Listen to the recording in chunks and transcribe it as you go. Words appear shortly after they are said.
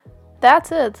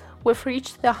That's it. We've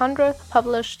reached the 100th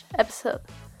published episode.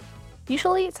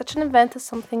 Usually, such an event is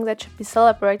something that should be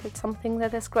celebrated, something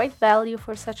that has great value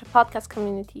for such a podcast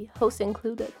community, host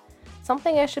included.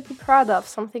 Something I should be proud of,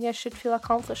 something I should feel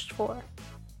accomplished for.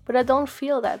 But I don't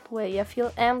feel that way. I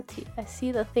feel empty. I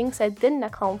see the things I didn't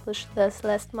accomplish this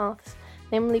last month,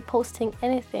 namely posting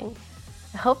anything.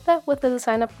 I hope that with the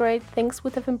design upgrade, things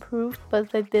would have improved,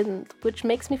 but they didn't, which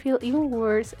makes me feel even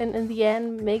worse and in the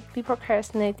end make me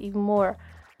procrastinate even more.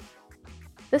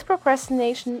 This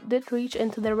procrastination did reach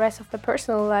into the rest of my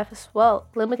personal life as well,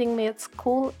 limiting me at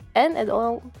school and at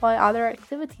all my other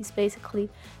activities basically.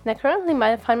 And I currently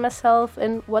might find myself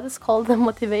in what is called the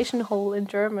motivation hole in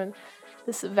German.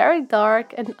 This very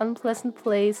dark and unpleasant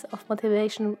place of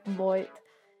motivation void.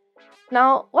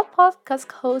 Now, what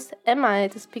podcast host am I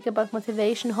to speak about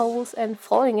motivation holes and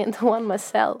falling into one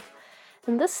myself?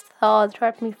 And this thought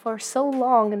trapped me for so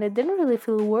long, and I didn't really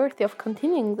feel worthy of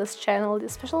continuing this channel,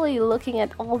 especially looking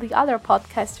at all the other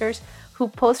podcasters who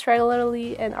post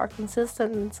regularly and are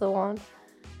consistent and so on.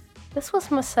 This was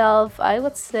myself, I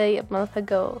would say, a month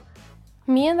ago.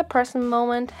 Me in the present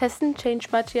moment hasn't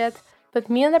changed much yet, but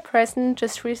me in the present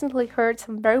just recently heard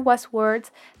some very wise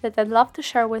words that I'd love to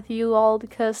share with you all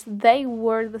because they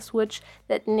were the switch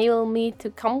that enabled me to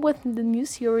come with the new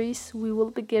series we will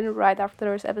begin right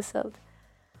after this episode.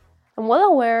 I'm well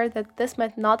aware that this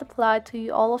might not apply to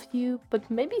all of you, but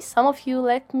maybe some of you,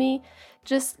 like me,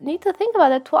 just need to think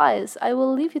about it twice. I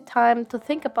will leave you time to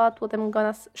think about what I'm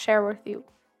gonna share with you.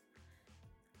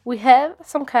 We have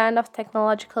some kind of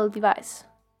technological device.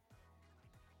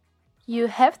 You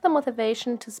have the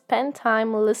motivation to spend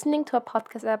time listening to a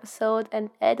podcast episode and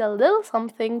add a little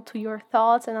something to your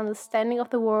thoughts and understanding of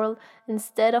the world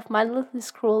instead of mindlessly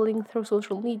scrolling through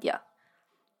social media.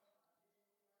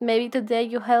 Maybe today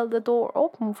you held the door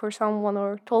open for someone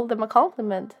or told them a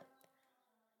compliment.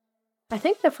 I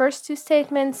think the first two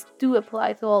statements do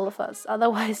apply to all of us,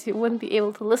 otherwise you wouldn't be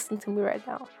able to listen to me right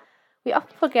now. We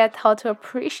often forget how to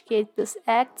appreciate these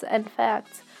acts and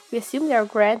facts. We assume they are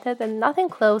granted and nothing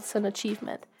close to an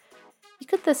achievement. You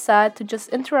could decide to just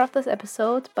interrupt this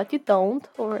episode, but you don't,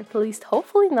 or at least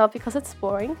hopefully not because it's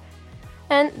boring.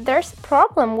 And there's a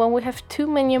problem when we have too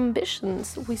many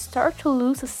ambitions. We start to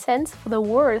lose a sense for the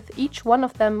worth each one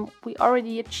of them we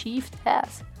already achieved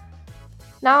has.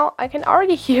 Now, I can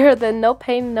already hear the no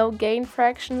pain, no gain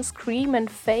fraction scream and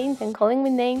faint and calling me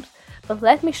names, but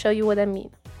let me show you what I mean.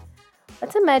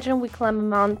 Let's imagine we climb a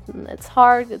mountain. It's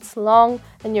hard, it's long,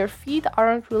 and your feet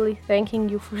aren't really thanking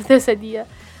you for this idea.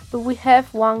 But we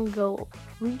have one goal: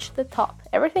 reach the top.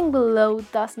 Everything below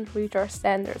doesn't reach our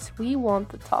standards. We want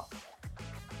the top.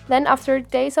 Then, after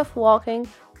days of walking,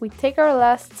 we take our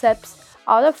last steps,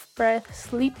 out of breath,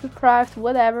 sleep deprived,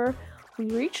 whatever. We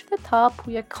reach the top,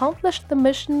 we accomplish the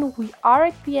mission, we are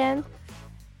at the end,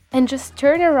 and just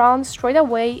turn around straight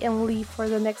away and leave for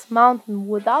the next mountain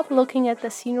without looking at the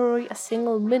scenery a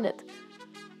single minute.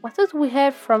 What did we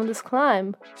have from this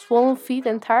climb? Swollen feet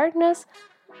and tiredness?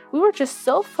 We were just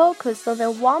so focused on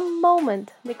that one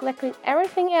moment, neglecting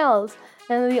everything else,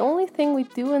 and the only thing we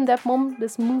do in that moment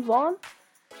is move on?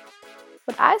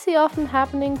 What I see often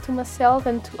happening to myself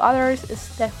and to others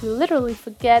is that we literally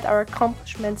forget our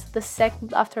accomplishments the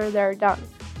second after they're done,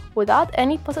 without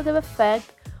any positive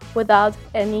effect, without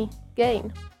any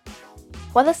gain.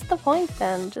 What is the point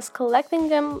then? Just collecting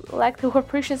them like they were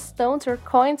precious stones or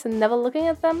coins and never looking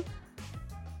at them?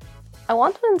 I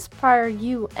want to inspire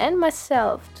you and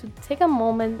myself to take a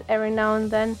moment every now and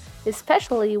then,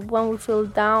 especially when we feel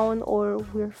down or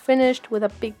we're finished with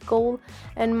a big goal,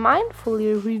 and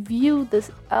mindfully review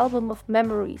this album of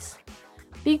memories.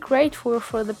 Be grateful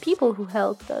for the people who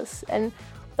helped us, and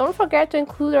don't forget to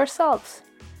include ourselves.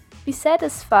 Be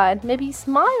satisfied, maybe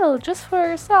smile just for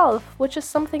yourself, which is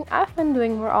something I've been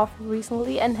doing more often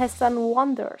recently and has done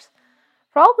wonders.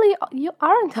 Probably you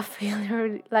aren't a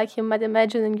failure like you might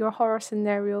imagine in your horror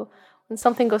scenario, when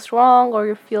something goes wrong or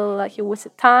you feel like you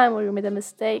wasted time or you made a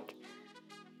mistake.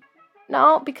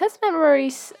 Now, because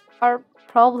memories are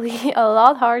probably a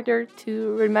lot harder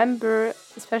to remember,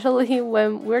 especially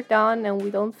when we're down and we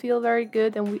don't feel very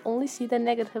good and we only see the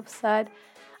negative side,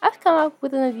 I've come up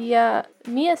with an idea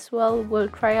me as well will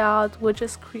try out, which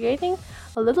is creating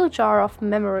a little jar of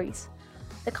memories.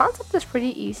 The concept is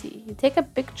pretty easy. You take a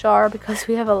big jar because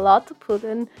we have a lot to put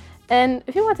in, and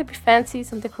if you want to be fancy,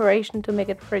 some decoration to make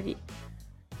it pretty.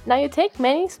 Now you take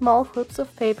many small slips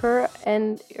of paper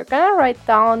and you're gonna write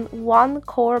down one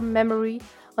core memory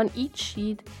on each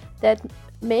sheet that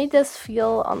made us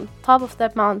feel on top of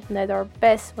that mountain at our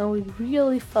best when we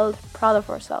really felt proud of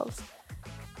ourselves.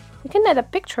 You can add a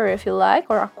picture if you like,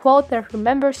 or a quote that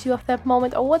remembers you of that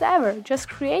moment, or whatever. Just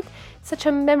create such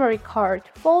a memory card,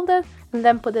 fold it, and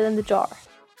then put it in the jar.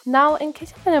 Now, in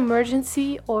case of an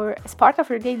emergency or as part of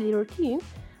your daily routine,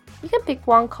 you can pick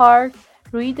one card,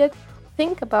 read it,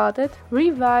 think about it,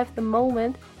 revive the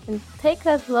moment, and take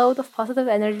that load of positive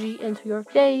energy into your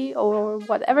day or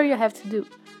whatever you have to do.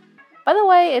 By the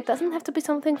way, it doesn't have to be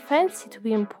something fancy to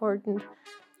be important.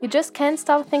 You just can't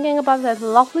stop thinking about that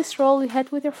lovely stroll you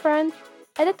had with your friend.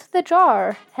 Add it to the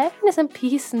jar. Happiness and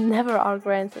peace never are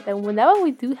granted, and whenever we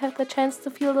do have the chance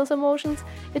to feel those emotions,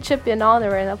 it should be an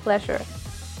honor and a pleasure.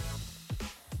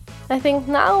 I think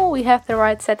now we have the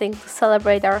right setting to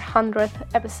celebrate our 100th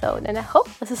episode, and I hope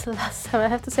this is the last time I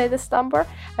have to say this number.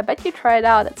 I bet you try it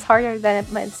out, it's harder than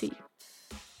it might seem.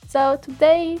 So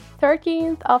today,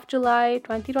 13th of July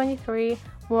 2023,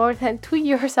 more than 2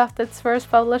 years after its first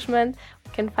publishment,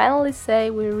 we can finally say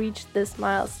we reached this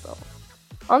milestone.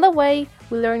 On the way,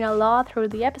 we learned a lot through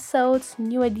the episodes,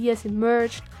 new ideas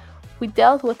emerged, we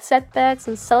dealt with setbacks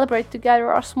and celebrated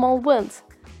together our small wins.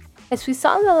 As we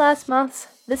saw in the last months,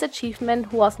 this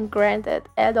achievement wasn't granted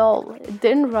at all. It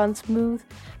didn't run smooth,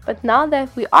 but now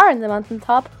that we are in the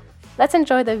mountaintop, let's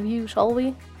enjoy the view, shall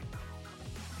we?